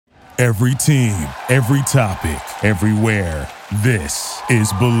Every team, every topic, everywhere. This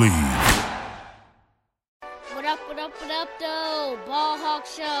is Believe. What up, though? Ball Hawk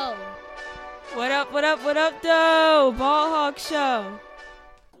Show. What up, though? Ball Hawk Show.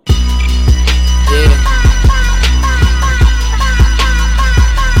 Yeah.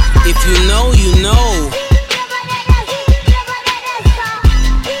 If you know, you know.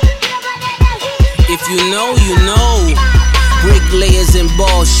 If you know, you know. Bricklayers in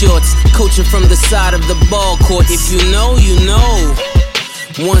ball shorts, coaching from the side of the ball court. If you know, you know.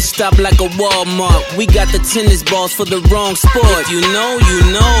 One stop like a Walmart. We got the tennis balls for the wrong sport. If you know, you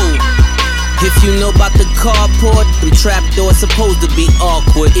know. If you know about the carport, them trapdoors supposed to be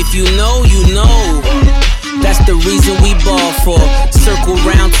awkward. If you know, you know. That's the reason we ball for. Circle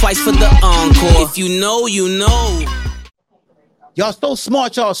round twice for the encore. If you know, you know. Y'all so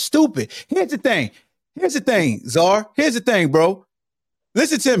smart, y'all stupid. Here's the thing, Czar. Here's the thing, bro.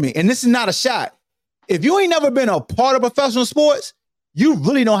 Listen to me, and this is not a shot. If you ain't never been a part of professional sports, you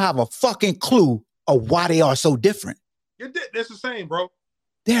really don't have a fucking clue of why they are so different. That's the same, bro.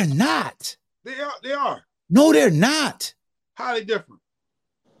 They're not. They are. No, they're not. How are they different?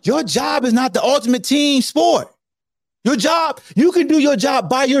 Your job is not the ultimate team sport. Your job, you can do your job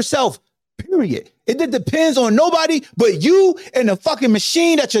by yourself, period. It depends on nobody but you and the fucking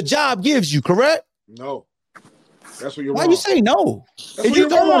machine that your job gives you, correct? No. That's what you're Why wrong. you say no? That's If you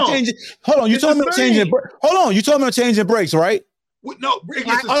told me I'm changing, hold on, you It's told me the I'm changing. same. Hold on, you told me I'm changing brakes, right? No,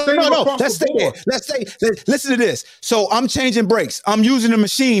 it's the same No. across Let's the stay there. board. Listen to this. So I'm changing brakes. I'm using the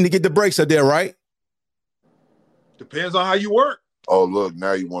machine to get the brakes up there, right? Depends on how you work. Oh, look,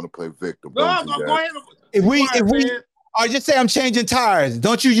 now you want to play victim. No, Don't do go that. ahead. If we, I just say I'm changing tires.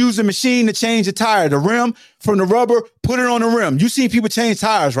 Don't you use the machine to change the tire, the rim from the rubber, put it on the rim? You see people change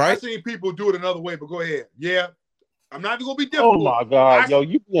tires, right? I've seen people do it another way, but go ahead. Yeah. I'm not even gonna be difficult. Oh my God,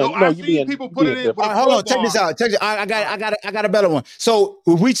 I've seen people put it in. All right, hold on, check this out. I got a better one. So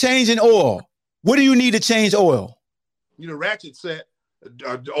if we changing oil, what do you need to change oil? You know, ratchet set,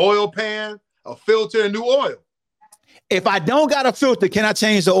 an oil pan, a filter, and new oil. If I don't got a filter, can I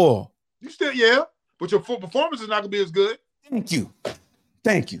change the oil? You still, yeah, but your performance is not gonna be as good. Thank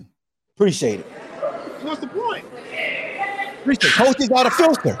you. Appreciate it. What's the point? Coaches are the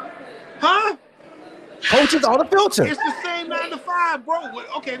filter. Huh? Coaches are the filter. It's the same 9 to 5, bro.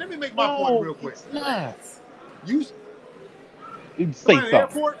 Okay, let me make my point real quick. You say something.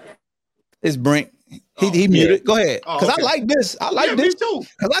 Airport? It's Brink. He muted. Go ahead. Because I like this. I like this. Me too.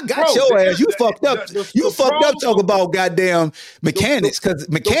 Because I got your ass. You fucked up. You fucked up talking about goddamn mechanics. Because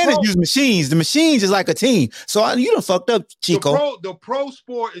mechanics use machines. The machines is like a team. So you done fucked up, Chico. The pro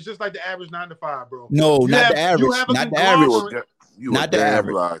sport is just like the average 9 to 5, bro. No, not the average. Not the average. Not the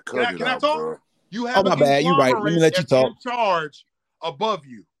average. Can I talk? Bro. You have my bad. You're right. Let me let you talk. In charge above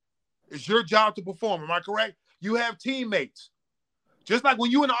you. It's your job to perform. Am I correct? You have teammates. Just like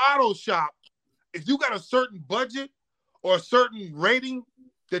when you in the auto shop, if you got a certain budget or a certain rating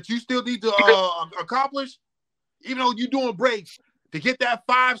that you still need to accomplish, even though you're doing brakes, to get that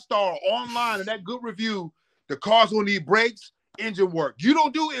 5-star online and that good review, the car's gonna need brakes, engine work. You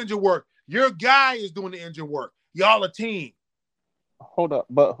don't do engine work. Your guy is doing the engine work. Y'all a team. Hold up,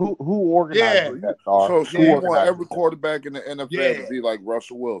 but who organizes that? So you want every quarterback in the NFL to be like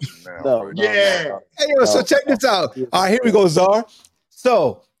Russell Wilson now? Hey, yo, so check this out. All right, here we go, Czar.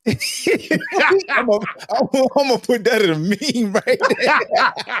 So I'm gonna put that in a meme right there.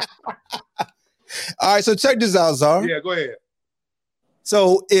 All right, so check this out, Czar. Yeah, go ahead.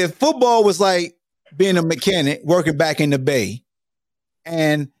 So if football was like being a mechanic working back in the Bay,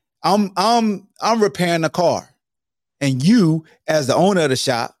 and I'm repairing a car. And you, as the owner of the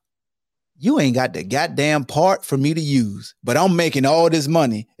shop, you ain't got the goddamn part for me to use, but I'm making all this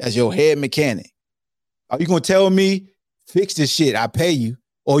money as your head mechanic. Are you going to tell me, fix this shit, I pay you,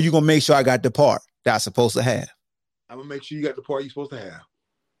 or you going to make sure I got the part that I'm supposed to have? I'm going to make sure you got the part you're supposed to have.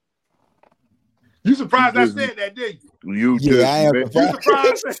 You surprised I said that, didn't you? I am. You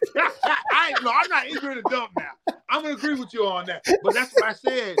surprised? I'm not ignorant and dumb now. I'm going to agree with you on that. But that's what I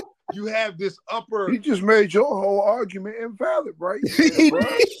said. You have this upper. He just made your whole argument invalid, right?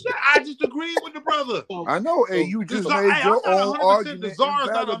 I just agreed with the brother. I know, and you just made your own argument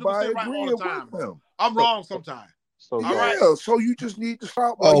invalid by agreeing with him. I'm wrong sometimes. So you just need to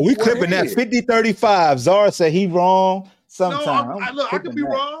stop. Oh, we clipping that 50-35. Czar said he wrong sometimes. No, I could be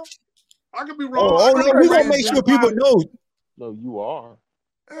wrong. I could be wrong. Oh, no, we're going to make sure people know. No, you are.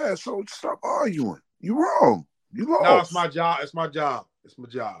 Yeah, so stop arguing. You're wrong. You lost. No, it's my job. It's my job. It's my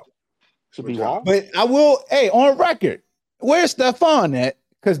job. To be wrong. But I will, on record, where's Stephon at?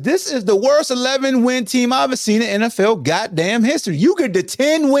 Because this is the worst 11-win team I've ever seen in NFL goddamn history. You get to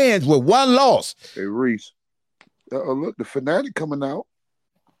 10 wins with 1 loss. Hey, Reese. Look, the Fanatic coming out.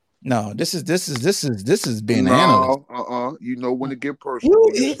 No, this is being analyzed. You know when to get personal.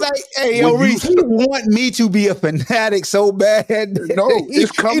 He's like, hey, yo, Reese, he want me to be a fanatic so bad. No,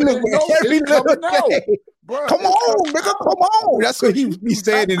 it's coming out. Bruh, come on, nigga, come on. That's what he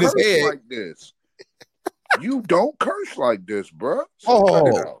saying in his head. Like this. You don't curse like this, bro.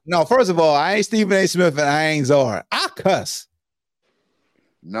 So no, first of all, I ain't Stephen A. Smith and I ain't Czar. I cuss.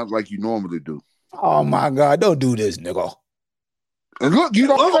 Not like you normally do. Oh, my God. Don't do this, nigga. And look, you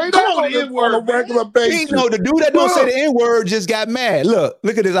don't say that on a regular basis. The dude that don't say the N-word just got mad. Look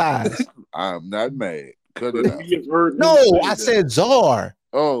at his eyes. I'm not mad. Cut it out. No, I said Czar.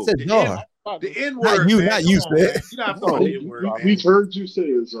 Oh. I said Czar. The N-word, not you, man. You're not from the N-word, man. We've heard you say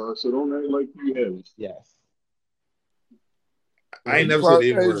it, Czar, so don't act like you haven't. Yes. I ain't never said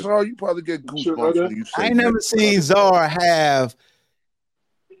the N-word. Hey, Czar, you probably get goosebumps when you say I ain't never seen Czar have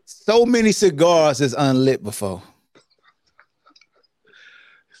so many cigars as unlit before.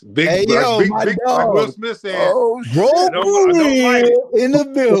 Big Will Smith said, Bro, in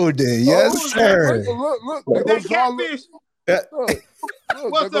the building. Yes, sir. Look. That catfish.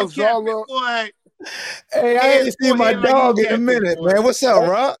 What's up, catfish boy? Hey, I ain't seen my dog in a minute, man. What's up,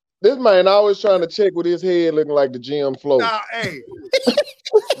 Rock? This man always trying to check with his head looking like the gym floor. Nah, hey.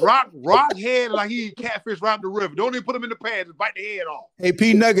 Rock head like he catfish right the river. Don't even put him in the pants and bite the head off. Hey,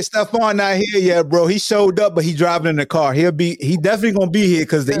 P Nugget, Stephon not here yet, bro. He showed up, but he driving in the car. He definitely gonna be here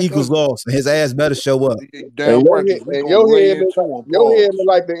because the Eagles lost. And his ass better show up. Your head look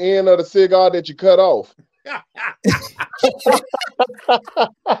like the end of the cigar that you cut off.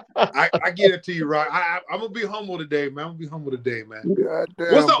 I get it to you, Rock. I'm gonna be humble today, man. Goddamn,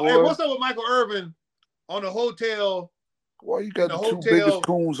 what's up? Hey, what's up with Michael Irvin on the hotel? Why you got the two biggest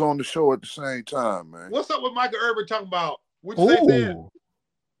coons on the show at the same time, man? What's up with Michael Irvin talking about? What you say, man?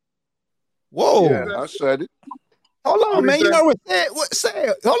 Whoa! Yeah, I said it. Hold on, man. You know what? Say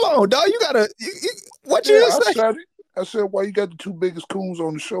it. Hold on, dog. You gotta. What you say? I said it. I said, why you got the two biggest coons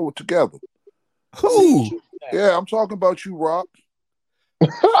on the show together? Who? Yeah, I'm talking about you, Rock.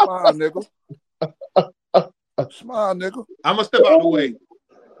 Smile, nigga. Smile, nigga. I'm gonna step out of the way.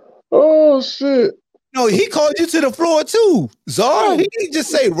 Oh shit! No, he called you to the floor too, Czar. He didn't just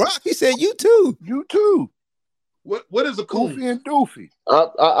say Rock. He said you too. You too. What is a coon? Goofy and Doofy.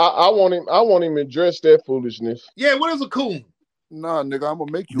 I want him. I want him to address that foolishness. Yeah, what is a coon? Nah, nigga, I'm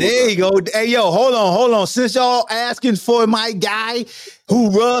gonna make you. There you go. Hey, yo, hold on. Since y'all asking for my guy who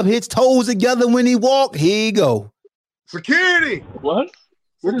rub his toes together when he walk, here you go. Security. What?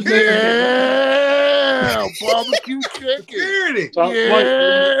 Yeah, barbecue chicken. Security.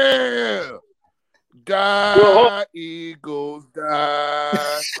 Yeah. Die, Eagles,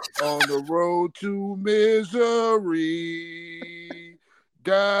 die on the road to misery.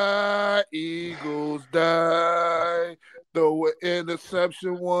 Die, Eagles, die. Throw an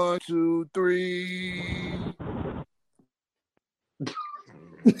interception, 1, 2, 3.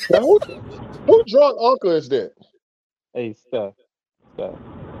 Who drunk uncle is that? Hey, Steph,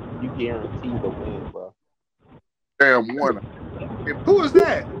 you guarantee the win, bro. Damn winner. Who is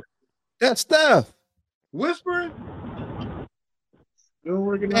that? That's Steph. Whispering?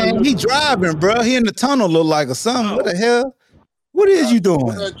 Man, he driving, bro. He in the tunnel look like or something. What the hell? What is you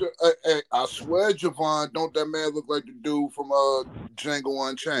doing? I swear, Javon, don't that man look like the dude from Django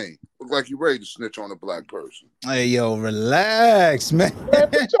Unchained? Look like you ready to snitch on a black person. Hey, yo, relax, man. Man,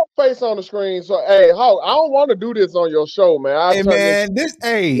 put your face on the screen. So, hey, Hawk, I don't want to do this on your show, man.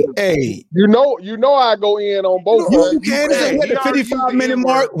 Hey. You know, I go in on both. You can. At the 55-minute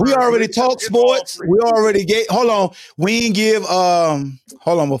mark, we already talked sports. We already get. Hold on, we ain't give. Hold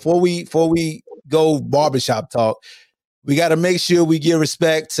on, before we go barbershop talk. We got to make sure we give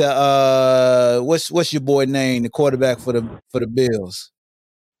respect to what's your boy name, the quarterback for the Bills,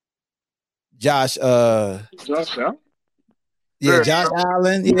 Josh. Josh Allen. Yeah, Josh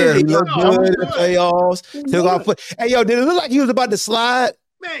Allen. Yeah, he looked good in the playoffs. Took off. Hey, yo, did it look like he was about to slide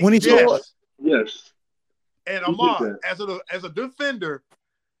when he scored? Yes. And Amar, as a defender,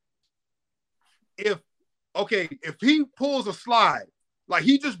 if he pulls a slide, like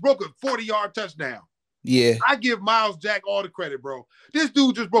he just broke a 40-yard touchdown. Yeah, I give Miles Jack all the credit, bro. This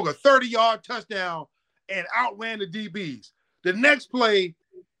dude just broke a 30-yard touchdown and outran the DBs. The next play,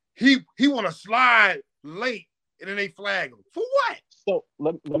 he want to slide late, and then they flag him. For what? So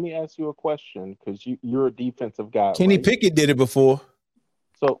let me ask you a question, because you're a defensive guy. Kenny right? Pickett did it before.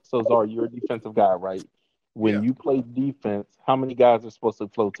 So Czar, you're a defensive guy, right? When you play defense, how many guys are supposed to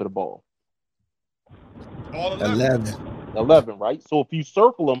flow to the ball? All 11. 11, right? So if you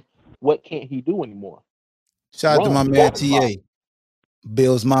circle him, what can't he do anymore? Shout out to my man TA,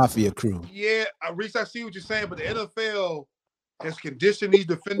 Bills Mafia crew. Yeah, Reese, I see what you're saying, but the NFL has conditioned these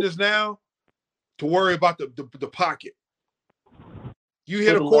defenders now to worry about the pocket. You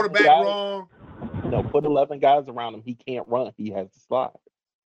hit a quarterback wrong. No, put 11 guys around him. He can't run. He has to slide.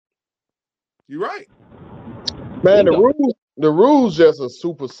 You're right. Man, the rules just are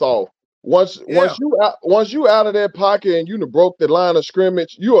super soft. Once you out of that pocket and you broke the line of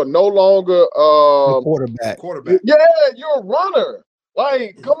scrimmage, you are no longer quarterback. Yeah, you're a runner.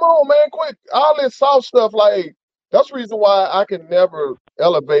 Like, come on, man, quick. All this soft stuff, like, that's the reason why I can never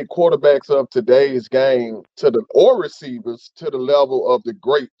elevate quarterbacks of today's game or receivers to the level of the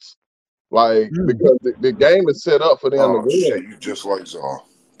greats. Like, because the game is set up for them to win. Shit, you just like Czar.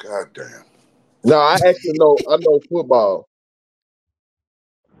 God damn. No, I actually know football.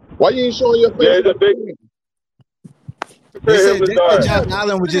 Why you ain't showing your face? They said Josh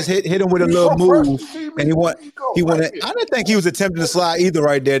Allen would just hit him with a little move, and he wanted. I didn't think he was attempting to slide either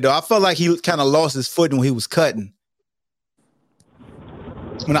right there, though. I felt like he kind of lost his footing when he was cutting.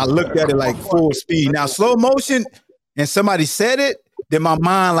 When I looked at it like full speed. Now slow motion, and somebody said it, then my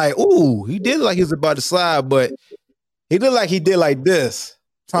mind like, ooh, he did like he was about to slide, but he looked like he did like this,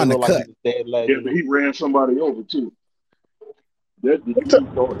 trying to cut. Yeah, but he ran somebody over too. He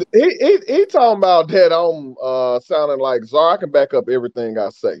talking about that on sounding like Czar. I can back up everything I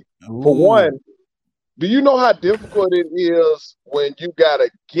say. Ooh. For one, do you know how difficult it is when you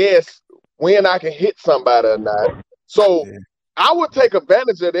gotta guess when I can hit somebody or not? So I would take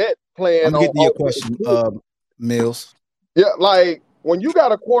advantage of that playing. I'm getting your question, Mills. Yeah, like when you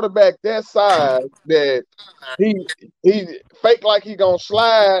got a quarterback that size that he fake like he gonna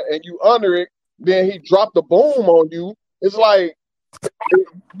slide and you under it, then he dropped the boom on you. It's like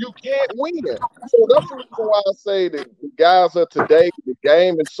you can't win. So that's the reason why I say that the guys of today, the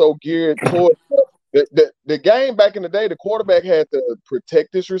game is so geared towards the game back in the day. The quarterback had to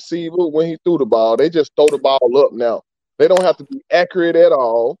protect his receiver when he threw the ball. They just throw the ball up now. They don't have to be accurate at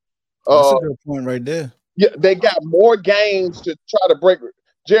all. That's a good point right there. Yeah, they got more games to try to break.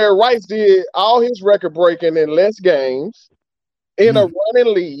 Jerry Rice did all his record breaking in less games in a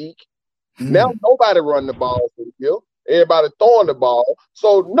running league. Now nobody run the ball for the field. Everybody throwing the ball.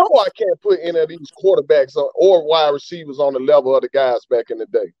 So no, I can't put any of these quarterbacks or wide receivers on the level of the guys back in the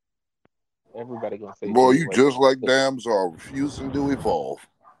day. Everybody gonna say, boy, you just like Dams are refusing to evolve.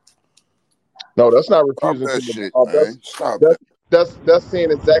 No, that's not refusing that to shit, evolve. man. Stop that. That's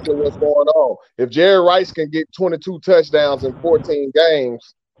seeing exactly what's going on. If Jerry Rice can get 22 touchdowns in 14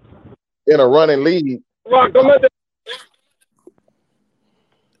 games in a running league,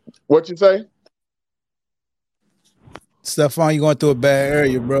 what you say? Stephon, you going through a bad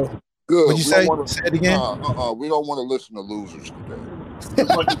area, bro. Good. What'd you say? Say it again. We don't want to listen to losers today.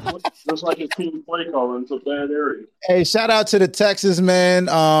 Just like his team play calling, it's a bad area. Hey, shout out to the Texans, man.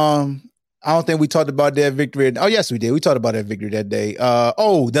 I don't think we talked about their victory. Oh, yes, we did. We talked about that victory that day.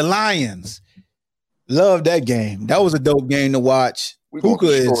 The Lions. Love that game. That was a dope game to watch. We're going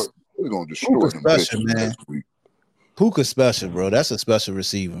to destroy them special, man. Puka's special, bro. That's a special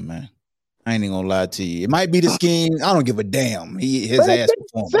receiver, man. I ain't even gonna lie to you. It might be the scheme. I don't give a damn. His ass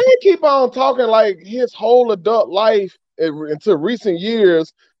performance. They keep on talking like his whole adult life into recent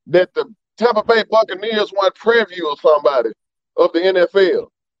years that the Tampa Bay Buccaneers want preview or somebody of the NFL.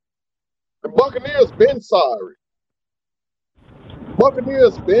 The Buccaneers been sorry.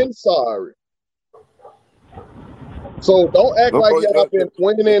 So don't act like y'all been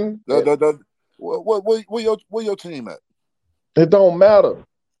winning. Where your team at? It don't matter.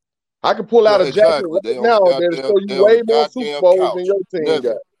 I can pull out a jacket right now that'll show you way more Super Bowls than your team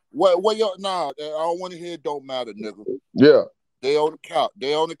got. I don't want to hear it don't matter, nigga. Yeah. They on the couch.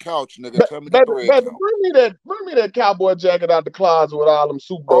 Nigga. Tell me the bring me that cowboy jacket out the closet with all them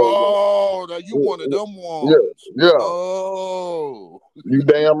Super Bowls. Oh, now you one of them ones. Yeah. Oh. You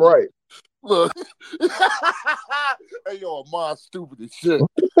damn right. Look. Hey, yo, my stupid as shit.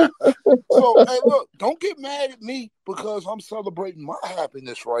 So, hey, look, don't get mad at me because I'm celebrating my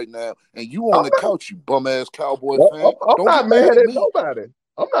happiness right now, and you on the couch, you bum ass cowboy fan. I'm not mad at nobody.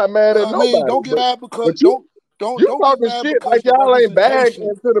 I'm not mad at nobody. Don't get mad because you talking shit like y'all ain't bagged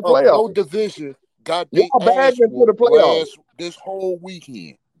into the playoffs. No division got y'all bagged into the playoffs this whole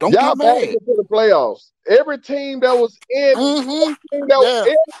weekend. Don't y'all get mad. Bagged into the playoffs. Every team that was in, every team that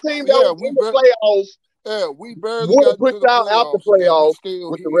was in the playoffs. Yeah, we barely would got put y'all out the playoffs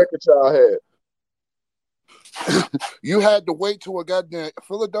with the record y'all had. You had to wait till a goddamn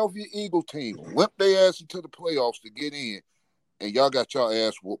Philadelphia Eagle team limp their ass into the playoffs to get in, and y'all got y'all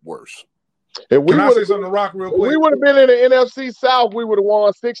ass whooped worse. If we Can I would say have something to Rock real if we quick? would have been in the NFC South, we would have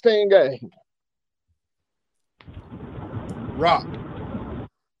won 16 games. Rock.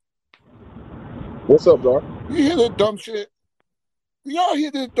 What's up, dog? You hear that dumb shit? Y'all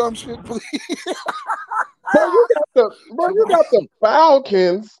hear that dumb shit, please? Bro, you got the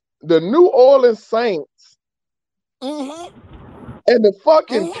Falcons, the New Orleans Saints, Mm-hmm. and the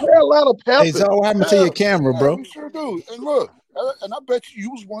fucking Carolina Hey, Panthers. so what happened to your camera, bro? We sure do. And look, and I bet you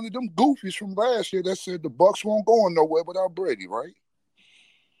was one of them goofies from last year that said the Bucks won't go nowhere without Brady, right?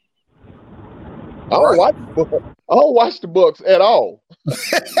 I don't watch the Bucks at all.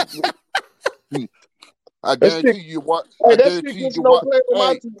 I guarantee you watch. Hey, I that guarantee shit you gets no watch. play on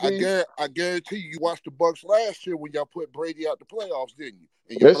my Hey, TV. I guarantee you watched the Bucks last year when y'all put Brady out the playoffs, didn't you?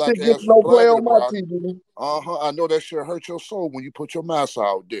 And That shit gets no play on my TV. I know that shit hurt your soul when you put your mouth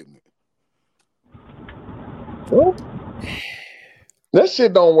out, didn't it? Well, that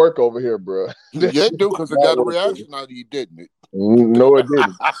shit don't work over here, bro. Yeah, it do, because it got a reaction out of you, didn't it? No, it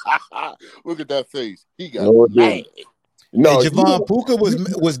didn't. Look at that face. He got No, it mad. didn't. No, Hey, Javon Puka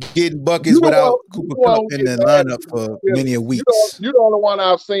was getting buckets without Cooper Kupp in the lineup for many a weeks. You're the only one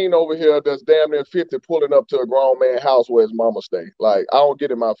I've seen over here that's damn near 50 pulling up to a grown man house where his mama stay. Like, I don't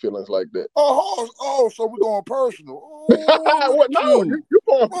get in my feelings like that. Oh, so we're going personal. What? No, you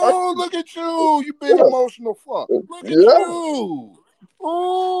going Oh, look at you. You big emotional fuck. Look at you.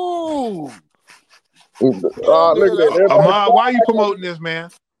 Oh. Look at that. Ahmad, why are you promoting this, man?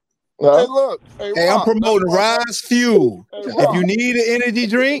 Hey, look. Hey, I'm promoting Rise Fuel. Hey, If you need an energy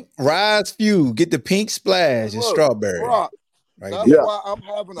drink, Rise Fuel. Get the pink splash and strawberry. Rock, right that's there. why I'm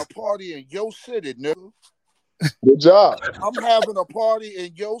having a party in your city, nigga. Good job. I'm having a party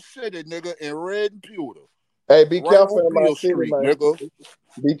in your city, nigga, in Red and Pewter. Hey, be Right careful on in my Beale city, Street, man. nigga.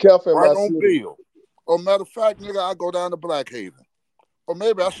 Be careful in Right my on city. Beale. Or matter of fact, nigga, I go down to Blackhaven. Or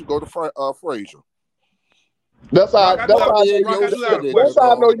maybe I should go to Fraser. That's how. Rock, That's how I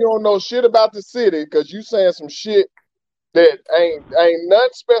I know question. you don't know shit about the city because you saying some shit that ain't nothing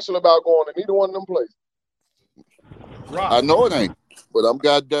special about going to neither one of them places. Rock. I know it ain't, but I'm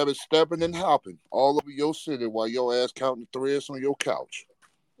goddamn stepping and hopping all over your city while your ass counting threads on your couch.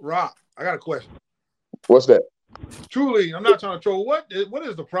 Rock, I got a question. What's that? Truly, I'm not trying to troll. What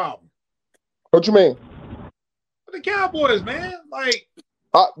is the problem? What you mean? The Cowboys, man. Like,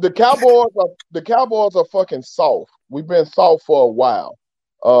 the Cowboys are fucking soft. We've been soft for a while.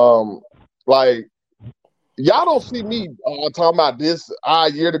 Like y'all don't see me talking about this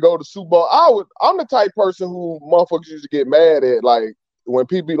year to go to Super Bowl. I'm the type person who motherfuckers used to get mad at, like when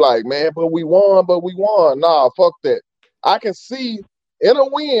people be like, man, but we won. Nah, fuck that. I can see in a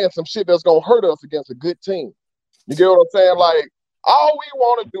win some shit that's gonna hurt us against a good team. You get what I'm saying? Like all we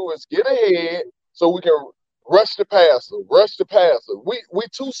want to do is get ahead so we can rush the passer. We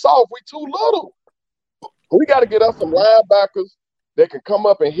too soft. We too little. We got to get us some linebackers that can come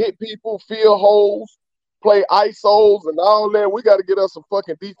up and hit people, fill holes, play ISOs and all that. We got to get us some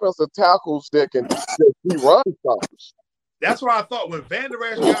fucking defensive tackles that can be run stoppers. That's what I thought when Van Der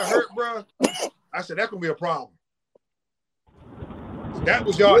Esch got hurt, bro. I said that's gonna be a problem. That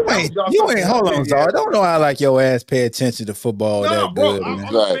was y'all. You ain't. Hold on, Zar. I don't know how like your ass pay attention to football that bro, good. I'm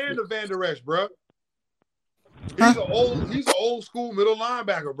Man. a fan of Van Der Esch, bro. He's an old school middle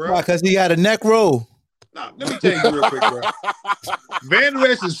linebacker, bro. Why? Because he got a neck roll. Nah, let me tell you real quick, bro. Van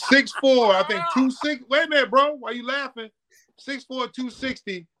Der Esch is 6'4", I think 260. Wait a minute, bro. Why you laughing? 6'4",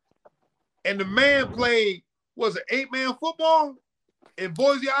 260. And the man played, was it 8-man football in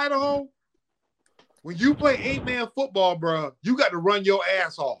Boise, Idaho? When you play 8-man football, bro, you got to run your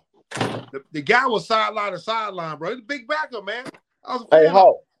ass off. The guy was sideline to sideline, bro. He's a big backer, man. Hey,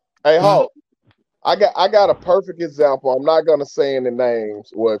 Hawk. I got a perfect example. I'm not gonna say any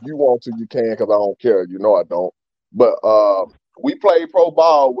names. Well, if you want to, you can, because I don't care. You know I don't. But we played pro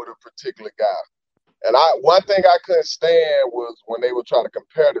ball with a particular guy, and one thing I couldn't stand was when they were trying to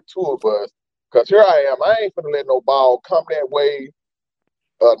compare the two of us. Because here I am, I ain't gonna let no ball come that way,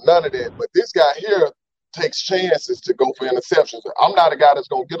 none of that. But this guy here takes chances to go for interceptions. I'm not a guy that's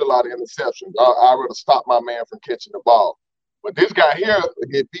gonna get a lot of interceptions. I'd rather stop my man from catching the ball. But this guy here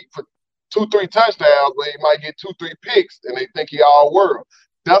get beat for 2-3 touchdowns, but he might get 2-3 picks, and they think he all world.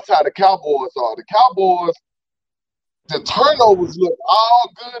 That's how the Cowboys are. The Cowboys, the turnovers look all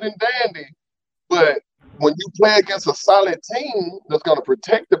good and dandy, but when you play against a solid team that's going to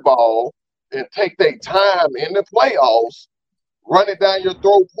protect the ball and take their time in the playoffs, run it down your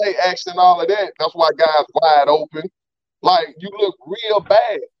throat, play action, all of that, that's why guys wide open. Like, you look real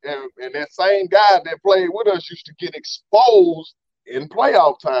bad. And that same guy that played with us used to get exposed in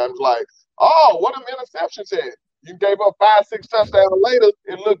playoff times, like, oh, what them interceptions at? You gave up 5-6 touchdowns later,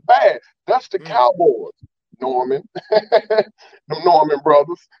 it looked bad. That's the Cowboys, Norman. The Norman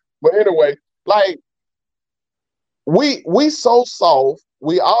brothers. But anyway, like we so soft.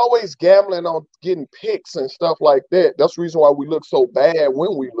 We always gambling on getting picks and stuff like that. That's the reason why we look so bad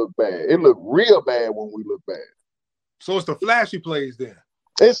when we look bad. It look real bad when we look bad. So it's the flashy plays then.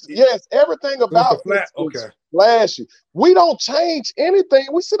 Yes, everything about it is flashy. We don't change anything.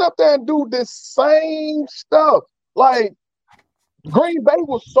 We sit up there and do this same stuff. Like Green Bay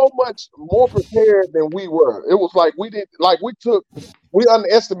was so much more prepared than we were. It was like we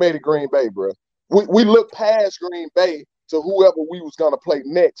underestimated Green Bay, bro. We looked past Green Bay to whoever we was gonna play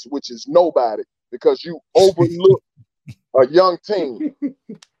next, which is nobody, because you overlooked a young team.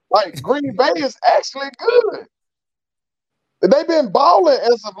 Like Green Bay is actually good. They've been balling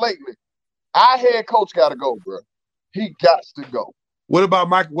as of lately. Our head coach got to go, bro. He got to go. What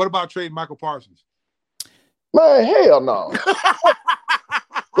about trading Michael Parsons? Man, hell no.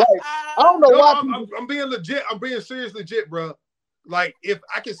 Like, I don't know why. I'm being legit. I'm being serious, legit, bro. Like, if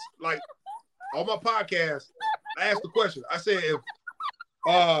I can, like, on my podcast, I asked the question. I said, if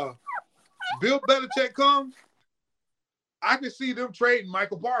Bill Belichick comes, I can see them trading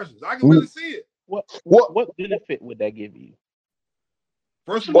Michael Parsons. I can really see it. What benefit would that give you?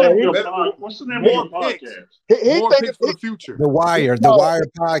 First of all, what's the name of your podcast? More picks for the future. The Wire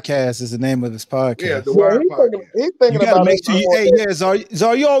podcast is the name of this podcast. Yeah, The Wire podcast. He's thinking about make sure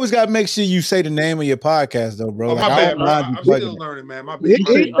Zar, you always got to make sure you say the name of your podcast, though, bro. Oh, my bad, bro. I'm still learning, man. My bad.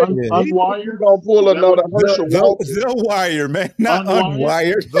 He's gonna pull another Herschel Walker. The Wire, man, not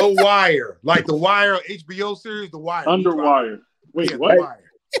Unwired. The Wire, like the Wire HBO series, The Wire. Underwire. Wait, Yeah, what? The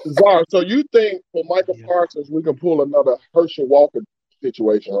Wire. Zar, so you think for Michael Parsons we can pull another Herschel Walker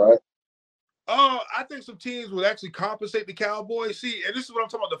situation, right? I think some teams would actually compensate the Cowboys. See, and this is what I'm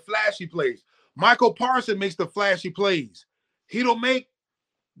talking about, the flashy plays. Michael Parsons makes the flashy plays. He don't make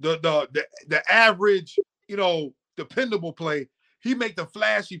the average, dependable play. He make the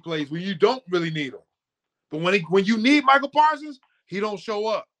flashy plays when you don't really need him. But when you need Michael Parsons, he don't show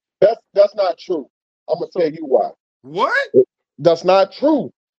up. That's not true. I'm gonna tell you why. What? That's not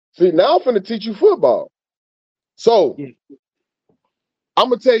true. See, now I'm finna teach you football. So I'm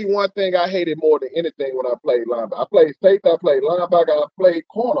gonna tell you one thing I hated more than anything when I played linebacker. I played safety, I played linebacker, I played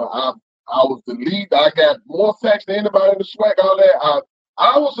corner. I was the lead. I got more sacks than anybody in the SWAC, all that.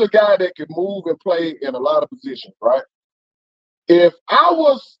 I was a guy that could move and play in a lot of positions, right? If I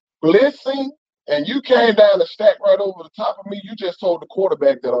was blitzing and you came down and stacked right over the top of me, you just told the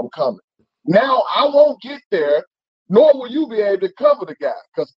quarterback that I'm coming. Now I won't get there, nor will you be able to cover the guy,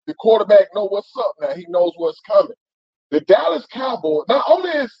 because the quarterback knows what's up now. He knows what's coming. The Dallas Cowboys, not only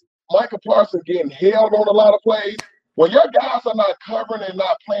is Michael Parsons getting held on a lot of plays, when your guys are not covering and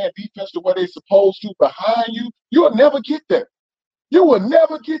not playing defense the way they're supposed to behind you, you'll never get there. You will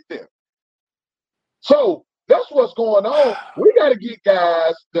never get there. So that's what's going on. We got to get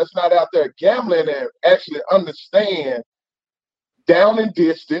guys that's not out there gambling and actually understand down and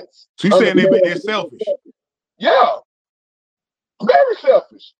distance. So you're saying they're selfish? Yeah. Very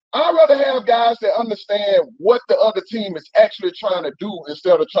selfish. I'd rather have guys that understand what the other team is actually trying to do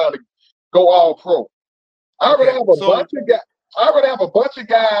instead of trying to go all pro. I'd rather have a bunch of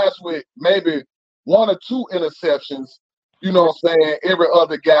guys with maybe 1 or 2 interceptions, you know what I'm saying, every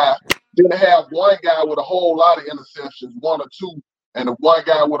other guy, than have one guy with a whole lot of interceptions, 1 or 2, and one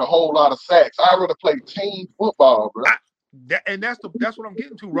guy with a whole lot of sacks. I'd rather play team football, bro. That's what I'm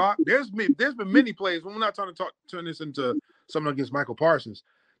getting to, Rock. There's been many plays. We're not trying to turn this into something against Michael Parsons.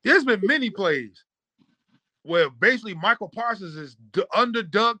 There's been many plays where basically Michael Parsons is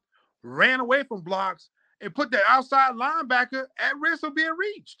underdug, ran away from blocks, and put the outside linebacker at risk of being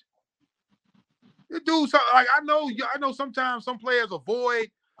reached. This dude, like I know sometimes some players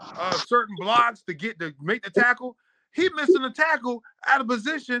avoid certain blocks to make the tackle. He missing the tackle out of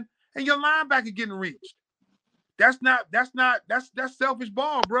position, and your linebacker getting reached. That's selfish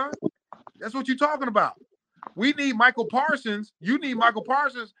ball, bro. That's what you're talking about. We need Michael Parsons. You need Michael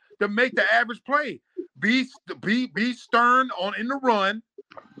Parsons to make the average play. Be stern in the run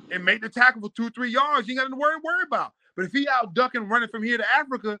and make the tackle for 2-3 yards. You ain't got nothing to worry about. But if he out ducking, running from here to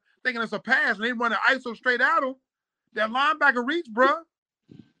Africa, thinking it's a pass, and they run an ISO straight at him, that linebacker reach, bro.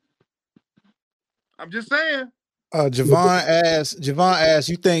 I'm just saying. Javon asks,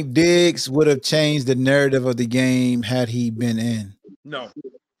 you think Diggs would have changed the narrative of the game had he been in? No.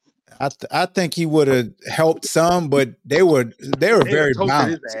 I think he would have helped some, but they were very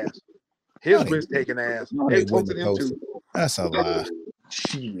balanced. His risk-taking ass. They toasted him too. That's a lie.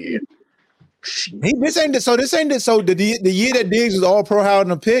 Shit. This ain't it. So the year that Diggs was all pro out in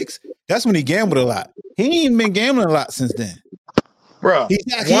the picks, that's when he gambled a lot. He ain't been gambling a lot since then. Bro, He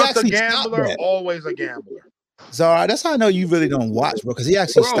once a actually gambler, stopped that. always a gambler. So that's how I know you really don't watch, bro, because he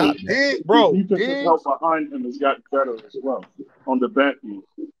actually stopped that. Defensive help behind him has gotten better as well on the back end.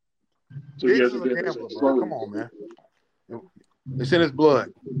 So he Diggs has is to a get gambler, bro. Come on, man. It's in his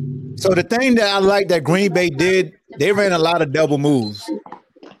blood. So the thing that I like that Green Bay did, they ran a lot of double moves.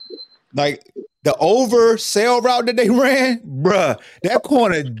 Like the over sail route that they ran, bruh, that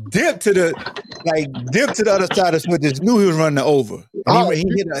corner dipped to the other side of Smith. Just knew he was running the over. And he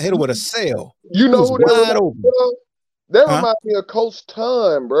hit it with a sail. You know who that open. That reminds me of Coach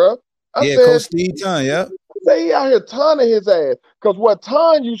Ton, bro. Coach Steve Ton, yeah. Say he out here Tunning his ass. Because what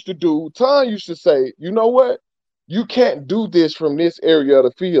Ton used to do, Ton used to say, you know what? You can't do this from this area of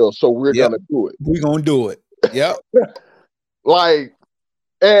the field, so we're gonna do it. We're gonna do it. Yep. Like,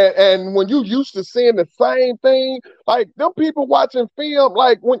 and when you used to seeing the same thing, like them people watching film,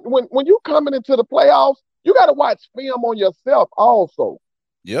 like when you coming into the playoffs, you got to watch film on yourself also.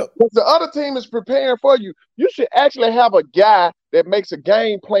 Yep. Because the other team is preparing for you. You should actually have a guy that makes a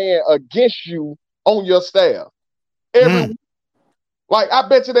game plan against you on your staff every week. Like, I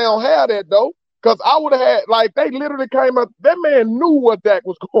bet you they don't have that though. Because I would have had, like, they literally came up. That man knew what Dak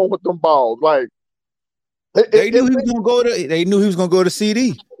was going with them balls. Like, they knew he was gonna go to. They knew he was gonna go to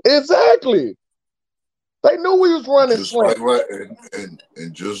CD. Exactly. They knew he was running just slant.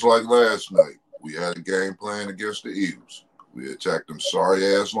 and just like last night, we had a game plan against the Eagles. We attacked them sorry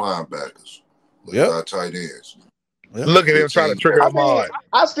ass linebackers. Our tight ends. Yep. Look at him trying to trigger them hard.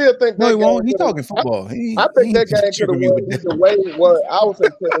 I still think no, he won't. He's talking football. I think that game could have went either way. What I was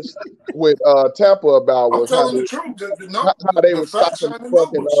impressed with Tampa about was how they were stopping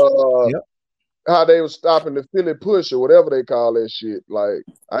fucking how they were stopping the Philly push or whatever they call that shit. Like,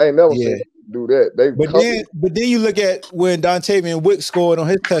 I ain't never seen them do that. But then you look at when Dontavian Wick scored on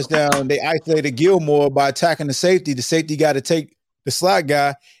his touchdown, they isolated Gilmore by attacking the safety. The safety got to take the slot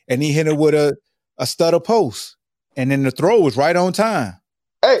guy, and he hit it with a stutter post. And then the throw was right on time.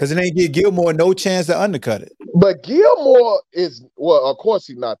 Because it ain't give Gilmore no chance to undercut it. But Gilmore is, well, of course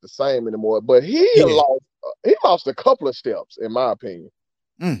he's not the same anymore, but he lost a couple of steps, in my opinion.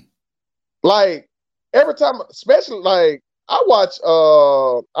 Like, every time, especially, like, I watch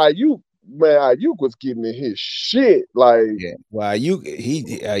Ayuk, man, Ayuk was getting in his shit. Like, well,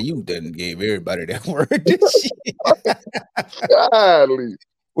 Ayuk done gave everybody that word. Godly.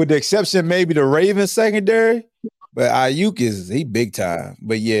 With the exception maybe the Ravens secondary, but Ayuk he big time.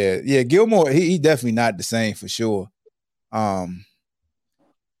 But yeah, Gilmore, he definitely not the same for sure. Yeah,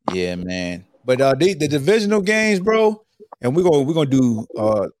 man. But the divisional games, bro, and we're gonna do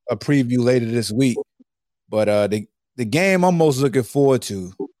a preview later this week. But the game I'm most looking forward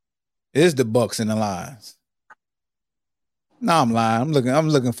to is the Bucks and the Lions. No, I'm lying. I'm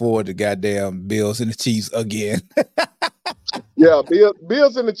looking forward to goddamn Bills and the Chiefs again. Yeah,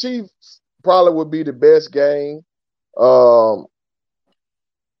 Bills and the Chiefs probably would be the best game. I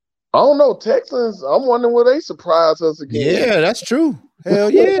don't know, Texans. I'm wondering will they surprise us again? Yeah, that's true.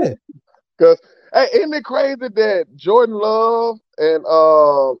 Hell yeah. Because isn't it crazy that Jordan Love and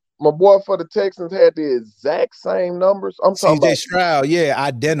my boy for the Texans had the exact same numbers? I'm talking CJ Stroud,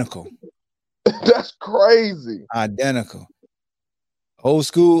 identical. That's crazy. Identical. Old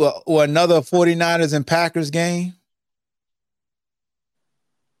school or another 49ers and Packers game.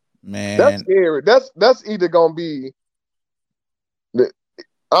 Man, that's scary. That's either gonna be. I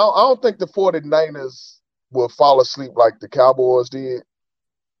don't think the 49ers will fall asleep like the Cowboys did.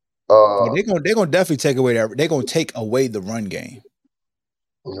 They're gonna definitely take away that. They're gonna take away the run game.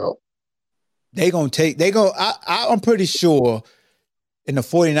 No, I'm pretty sure in the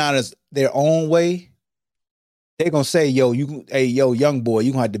 49ers their own way. They're gonna say, young boy,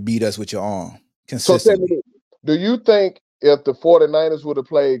 you gonna have to beat us with your arm consistently. So do you think if the 49ers would have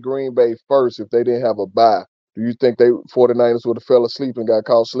played Green Bay first, if they didn't have a bye, do you think 49ers would have fell asleep and got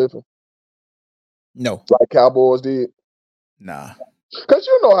caught slipping? No. Like Cowboys did? Nah. Because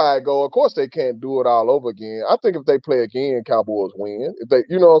you know how it go. Of course they can't do it all over again. I think if they play again, Cowboys win. If they,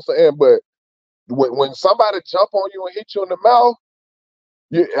 you know what I'm saying? But when somebody jump on you and hit you in the mouth,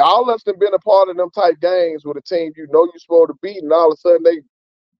 all of us have been a part of them type games with a team you know you're supposed to beat, and all of a sudden they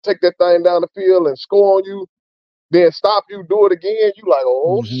take that thing down the field and score on you, then stop you, do it again. You like,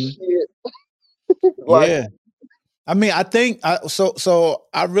 oh shit. Yeah. I mean, I think so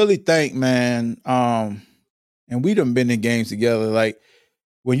I really think, man, and we done been in games together. Like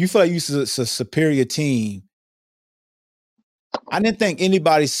when you feel like you're a superior team, I didn't think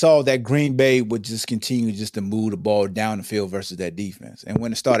anybody saw that Green Bay would just continue just to move the ball down the field versus that defense. And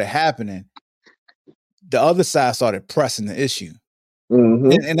when it started happening, the other side started pressing the issue.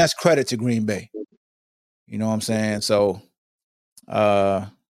 And that's credit to Green Bay. You know what I'm saying? So, yeah,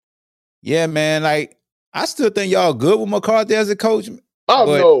 man. Like, I still think y'all good with McCarthy as a coach. Oh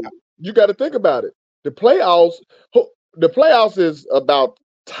but no, you got to think about it. The playoffs is about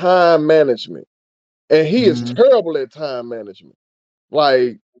time management, and he is terrible at time management.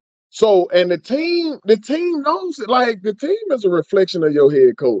 Like, so, and the team knows it. Like, the team is a reflection of your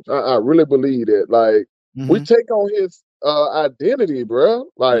head coach. I really believe that. Like, we take on his identity, bro.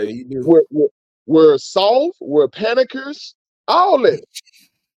 Like, you do. we're soft, we're panickers, all that.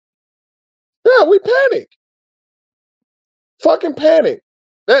 Yeah, we panic. Fucking panic.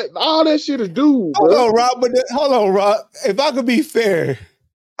 That all that shit is do, bro. Hold on, Rob. If I could be fair,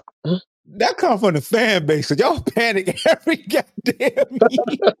 that come from the fan base. So y'all panic every goddamn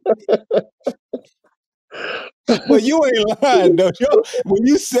year. But you ain't lying, though. When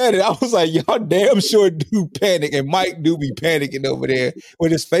you said it, I was like, y'all damn sure do panic. And Mike do be panicking over there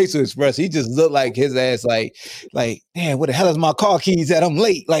with his facial expression. He just looked like his ass like, damn, where the hell is my car keys at? I'm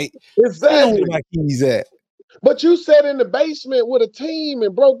late. Like, exactly where my keys at? But you sat in the basement with a team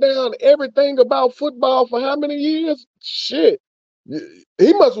and broke down everything about football for how many years? Shit.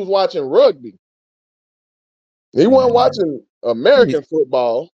 He must was watching rugby. He wasn't watching American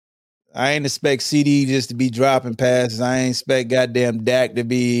football. I ain't expect CD just to be dropping passes. I ain't expect goddamn Dak to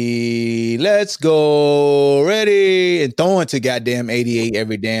be let's go ready and throwing to goddamn 88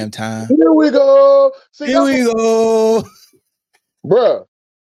 every damn time. Here we go. Here we go. Bruh,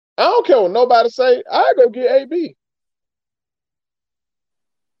 I don't care what nobody say. I go get AB.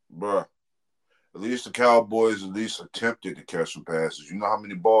 Bruh, at least the Cowboys at least attempted to catch some passes. You know how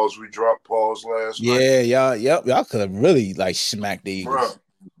many balls we dropped, Pauls, last night? Yeah, y'all could have really like smacked the Eagles. Bruh,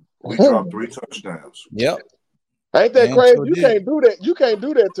 we dropped 3 touchdowns. Yep. Ain't that crazy? You can't do that. You can't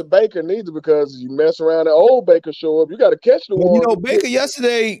do that to Baker neither because you mess around and old Baker show up. You got to catch the one. You know, Baker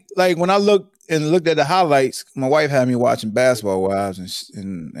yesterday, like when I looked at the highlights, my wife had me watching Basketball Wives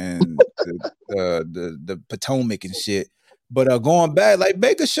and the Potomac and shit. But going back, like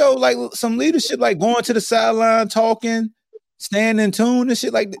Baker showed like some leadership, like going to the sideline, talking, staying in tune and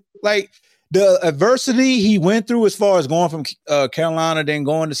shit. Like the adversity he went through as far as going from Carolina, then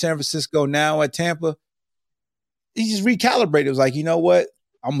going to San Francisco, now at Tampa. He just recalibrated. It was like, you know what?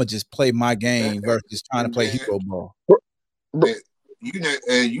 I'm gonna just play my game versus trying to play hero ball.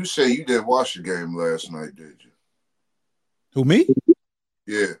 You say you didn't watch the game last night, did you? Who, me?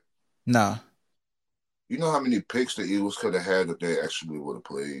 Yeah. Nah. You know how many picks the Eagles could have had if they actually would have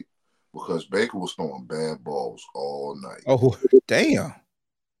played? Because Baker was throwing bad balls all night. Oh, damn.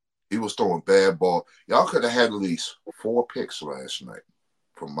 He was throwing bad ball. Y'all could have had at least 4 picks last night,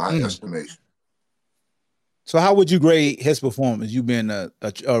 from my estimation. So how would you grade his performance? You being a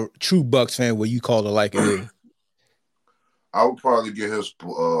true Bucks fan, where you call it like it is? I would probably give his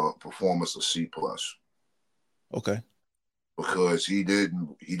performance a C+. Okay. Because he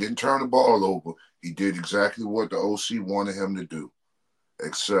didn't turn the ball over. He did exactly what the OC wanted him to do.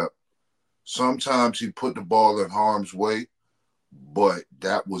 Except sometimes he put the ball in harm's way, but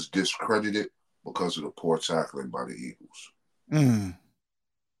that was discredited because of the poor tackling by the Eagles.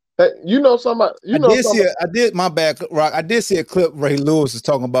 You know somebody. My bad, Rock. I did see a clip Ray Lewis was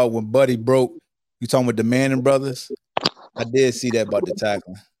talking about when Buddy broke. You talking about the Manning brothers? I did see that about the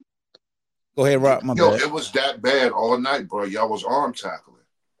tackling. Go ahead, Rock. My bad. It was that bad all night, bro. Y'all was arm tackling.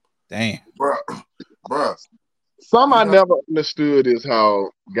 Damn, bro. Something I never understood is how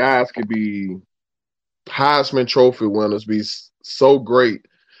guys could be Heisman Trophy winners, be so great,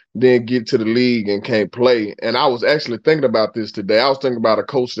 then get to the league and can't play. And I was actually thinking about this today. I was thinking about a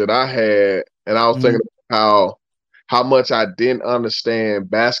coach that I had, and I was thinking about how much I didn't understand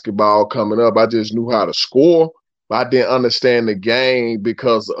basketball coming up. I just knew how to score, but I didn't understand the game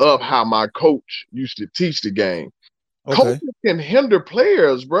because of how my coach used to teach the game. Okay. Coaches can hinder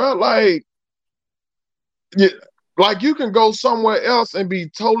players, bro. Like you can go somewhere else and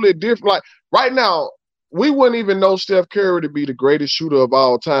be totally different. Like right now, we wouldn't even know Steph Curry to be the greatest shooter of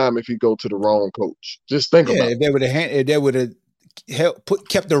all time if he go to the wrong coach. Just think about it. If they would have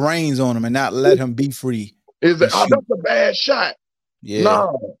kept the reins on him and not let him be free. That's a bad shot. Yeah.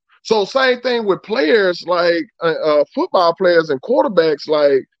 No. So same thing with players like football players and quarterbacks.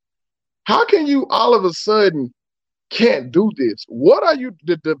 Like, how can you all of a sudden can't do this? What are you?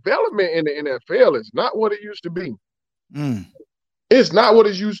 The development in the NFL is not what it used to be. It's not what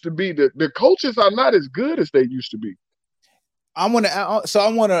it used to be. The coaches are not as good as they used to be. I want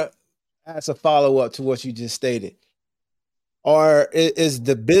to ask a follow-up to what you just stated. Or is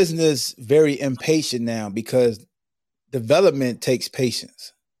the business very impatient now because development takes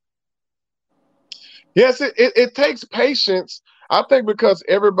patience? Yes, it takes patience. I think because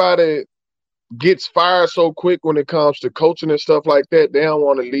everybody gets fired so quick when it comes to coaching and stuff like that. They don't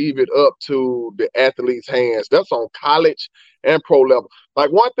want to leave it up to the athlete's hands. That's on college and pro level.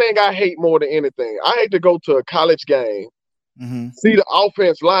 Like one thing I hate more than anything, I hate to go to a college game, see the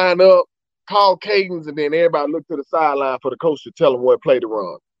offense line up, call cadence, and then everybody look to the sideline for the coach to tell them what play to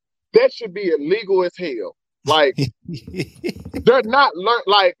run. That should be illegal as hell. Like they're not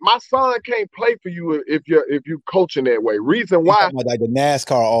like my son can't play for you if you're coaching that way. Reason why, like the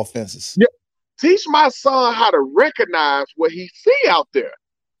NASCAR offenses. Yeah, teach my son how to recognize what he see out there.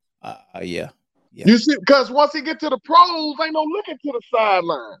 Yeah. You see, because once he get to the pros, ain't no looking to the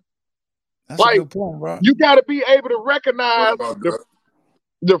sideline. That's like, a good point, bro. You got to be able to recognize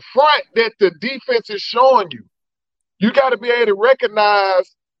the front that the defense is showing you. You got to be able to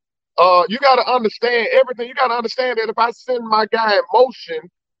recognize. You got to understand everything. You got to understand that if I send my guy in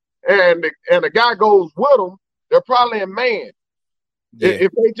motion and the guy goes with him, they're probably a man. Yeah.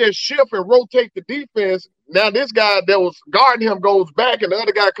 If they just shift and rotate the defense, now this guy that was guarding him goes back and the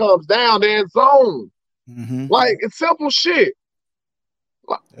other guy comes down, they're in zone. Like, it's simple shit.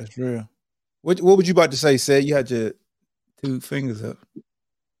 That's real. What would you about to say, Seth? You had your 2 fingers up.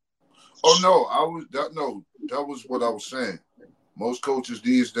 Oh, no, that was what I was saying. Most coaches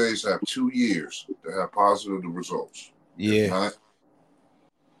these days have 2 years to have positive results. Yeah.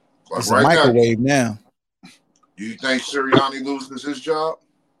 It's right a microwave now. Do you think Sirianni loses his job?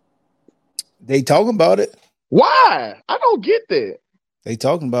 They talking about it. Why? I don't get that. They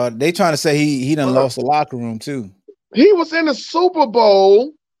talking about it. They trying to say he done lost the locker room too. He was in the Super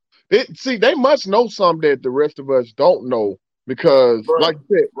Bowl. See, they must know something that the rest of us don't know. Because, like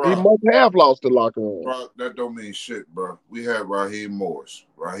you said, he must have lost the locker room. Bro, that don't mean shit, bro. We had Raheem Morris.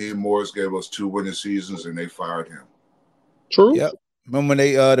 Raheem Morris gave us 2 winning seasons, and they fired him. True. Yep. Remember when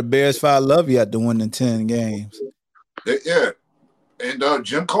the Bears fired Lovey after winning 10 games? Yeah. And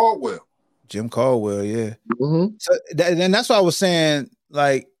Jim Caldwell. Jim Caldwell, yeah. So and that's what I was saying,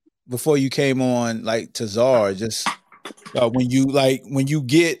 like, before you came on, like, to Czar, just when you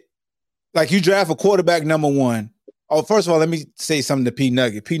get, like, you draft a quarterback number 1. Oh, first of all, let me say something to P.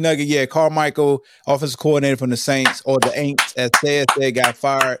 Nugget. P. Nugget, yeah, Carmichael, offensive coordinator from the Saints, or the Aints, as said, got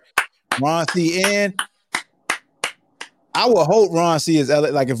fired. Ron C. And I would hope Ron C. is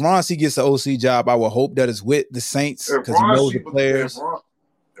like, if Ron C. gets the OC job, I would hope that it's with the Saints because he knows the players.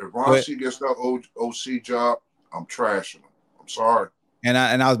 If Ron C. gets the OC job, I'm trashing him. I'm sorry. And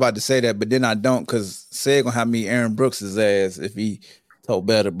I was about to say that, but then I don't, because Said gonna have me Aaron Brooks' ass if he told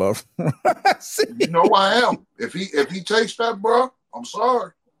better, bro. You know I am. If he takes that, bro, I'm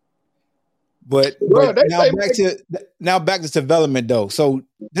sorry. But now back to development though. So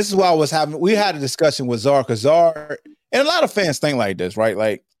this is why we had a discussion with Czar, because Czar, and a lot of fans think like this, right?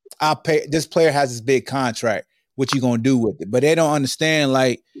 Like, this player has this big contract. What you gonna do with it? But they don't understand,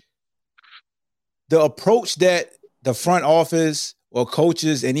 like, the approach that the front office or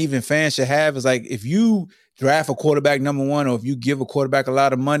coaches and even fans should have is like, if you draft a quarterback number 1, or if you give a quarterback a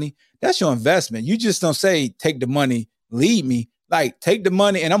lot of money, that's your investment. You just don't say, take the money, lead me. Like, take the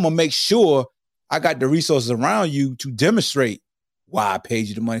money, and I'm going to make sure I got the resources around you to demonstrate why I paid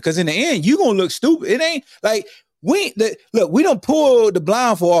you the money. Because in the end, you're going to look stupid. It ain't like, we don't pull the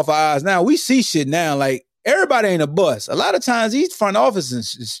blindfold off our eyes now. We see shit now. Like, everybody ain't a bust. A lot of times, these front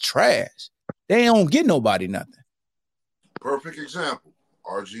offices is trash. They don't get nobody nothing. Perfect example,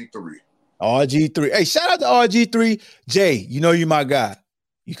 RG3. RG3. Hey, shout out to RG3. Jay, you know you my guy.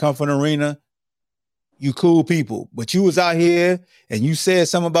 You come from the arena. You cool people. But you was out here and you said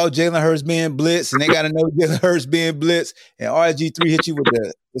something about Jalen Hurts being blitz, and they got to know Jalen Hurts being blitz, and RG3 hit you with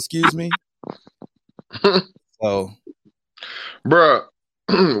the, excuse me? So. Bruh,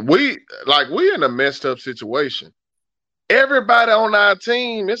 we in a messed up situation. Everybody on our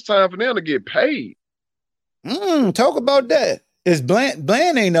team, it's time for them to get paid. Talk about that. Is Bland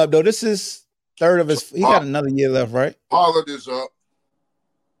ain't up though? This is third of his. He got another year left, right? Pollard is up,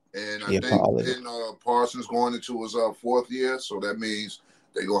 and I think Parsons going into his 4th year, so that means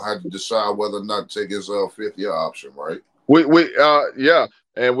they're gonna have to decide whether or not to take his 5th year option, right? Yeah,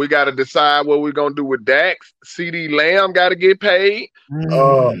 and we got to decide what we're gonna do with Dax. CD Lamb got to get paid.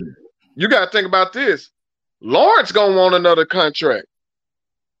 You got to think about this. Lawrence gonna want another contract.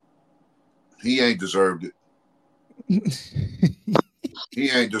 He ain't deserved it. He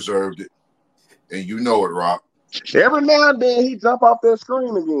ain't deserved it, and you know it, Rock. Every now and then he jump off that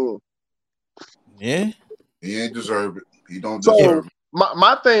screen again. Yeah, he ain't deserved it. He don't deserve it.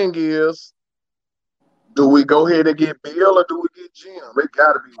 My thing is, do we go ahead and get Bill or do we get Jim? It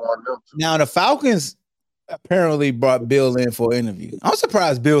got to be one of them two. Now the Falcons apparently brought Bill in for an interview. I'm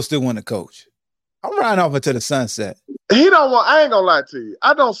surprised Bill still want to coach. I'm riding off into the sunset. He don't want. I ain't gonna lie to you.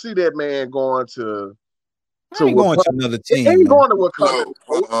 I don't see that man going to. I ain't going to another team. He ain't man. going to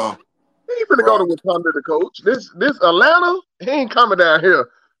Wakanda. He ain't finna go to Wakanda, the coach. This Atlanta, he ain't coming down here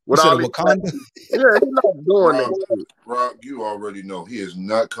with all these. Wakanda. Yeah, he's not doing that. Rob, you already know he is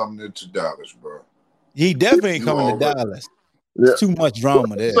not coming into Dallas, bro. He definitely ain't coming to Dallas. Yeah. Too much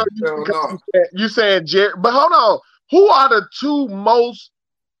drama there. So you saying Jerry? But hold on, who are the two most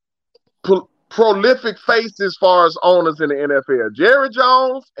prolific faces as far as owners in the NFL? Jerry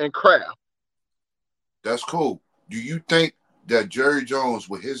Jones and Kraft. That's cool. Do you think that Jerry Jones,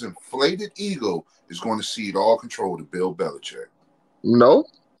 with his inflated ego, is going to cede all control to Bill Belichick? No.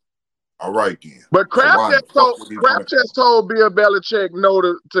 All right, then. But Kraft just told Bill Belichick no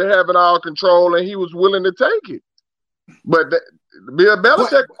to having all control, and he was willing to take it. But Bill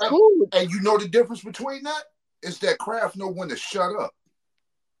Belichick was cool. And you know the difference between that? Is that Kraft know when to shut up.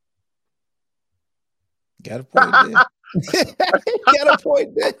 Got a point there. Got a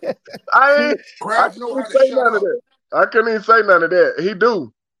point there. I couldn't say none of that. I couldn't even say none of that. He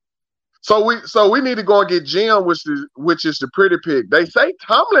do. So we need to go and get Jim, which is the pretty pick. They say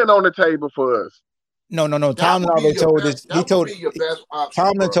Tomlin on the table for us. No. Tomlin already told us.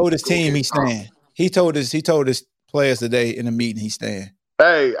 Tomlin told his team he's staying. He told his players today in a meeting he's staying.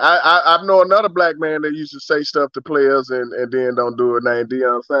 Hey, I know another black man that used to say stuff to players and then don't do it named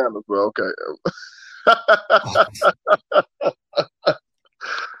Deion Sanders, bro. Okay.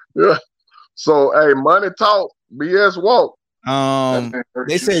 Yeah. So hey, money talk, BS walk.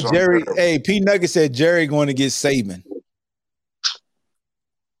 They said Jerry. Hey, P Nugget said Jerry going to get Saban.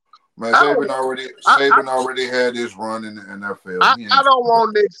 Man, Saban already had his run in the NFL. I don't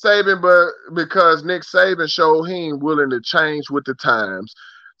want Nick Saban, but because Nick Saban showed he ain't willing to change with the times.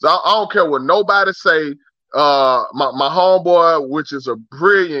 So I don't care what nobody say. My homeboy, which is a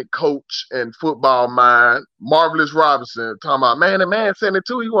brilliant coach and football mind, Marvelous Robinson, talking about, man, the man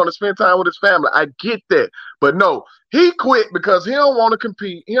 72, he want to spend time with his family. I get that. But no, he quit because he don't want to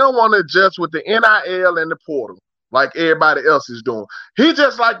compete. He don't want to adjust with the NIL and the portal like everybody else is doing. He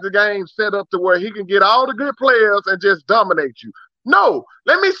just like the game set up to where he can get all the good players and just dominate you. No,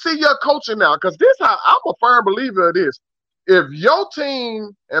 let me see your coaching now, because I'm a firm believer of this. If your team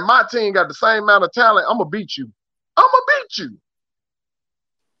and my team got the same amount of talent, I'm going to beat you.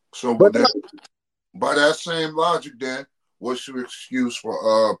 So by that same logic, then, what's your excuse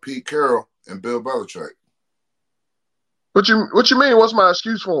for Pete Carroll and Bill Belichick? What you mean? What's my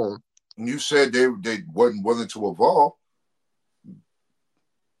excuse for them? You said they wasn't willing to evolve.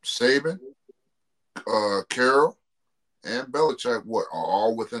 Saban, Carroll, and Belichick, are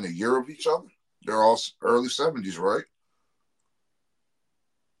all within a year of each other? They're all early 70s, right?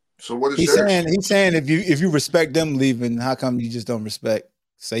 So what is he's saying if you respect them leaving, how come you just don't respect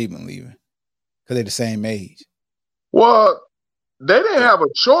Saban leaving? Because they're the same age. Well, they didn't have a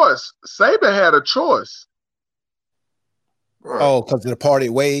choice. Saban had a choice. Right. Oh, because of the parted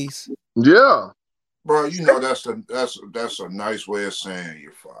ways. Yeah, bro. You know that's a nice way of saying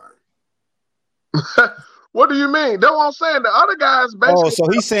you're fired. What do you mean? That's what I'm saying. The other guys basically. Oh, so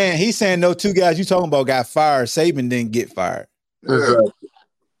he's saying no two guys you talking about got fired. Saban didn't get fired. Yeah. Exactly.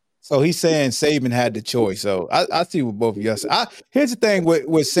 So he's saying Saban had the choice. So I see what both of y'all say. Here's the thing with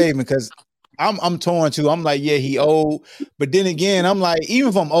Saban, because I'm torn too. I'm like, yeah, he old, but then again, I'm like, even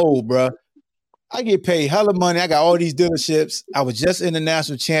if I'm old, bro, I get paid hella money. I got all these dealerships. I was just in the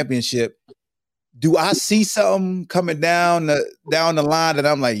national championship. Do I see something coming down the line that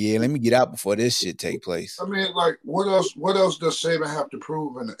I'm like, yeah, let me get out before this shit take place? I mean, like, what else does Saban have to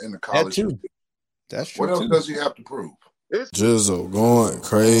prove in the college? That too. That's true. What else does he have to prove? Jizzle going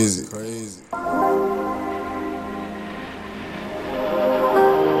crazy.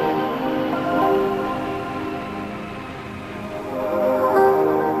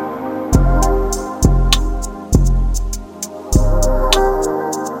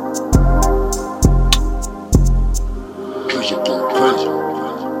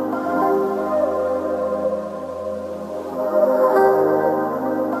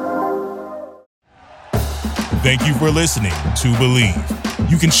 Thank you for listening to Believe.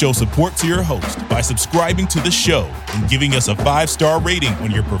 You can show support to your host by subscribing to the show and giving us a 5-star rating on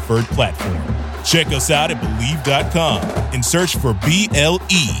your preferred platform. Check us out at Believe.com and search for BLEAV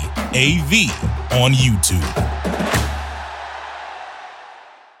on YouTube.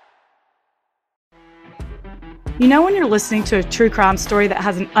 You know when you're listening to a true crime story that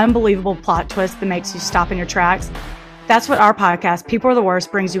has an unbelievable plot twist that makes you stop in your tracks? That's what our podcast, People Are the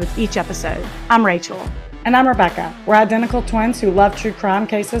Worst, brings you with each episode. I'm Rachel. And I'm Rebecca. We're identical twins who love true crime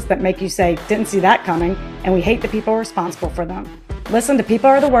cases that make you say, didn't see that coming, and we hate the people responsible for them. Listen to People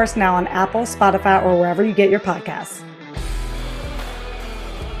Are the Worst now on Apple, Spotify, or wherever you get your podcasts.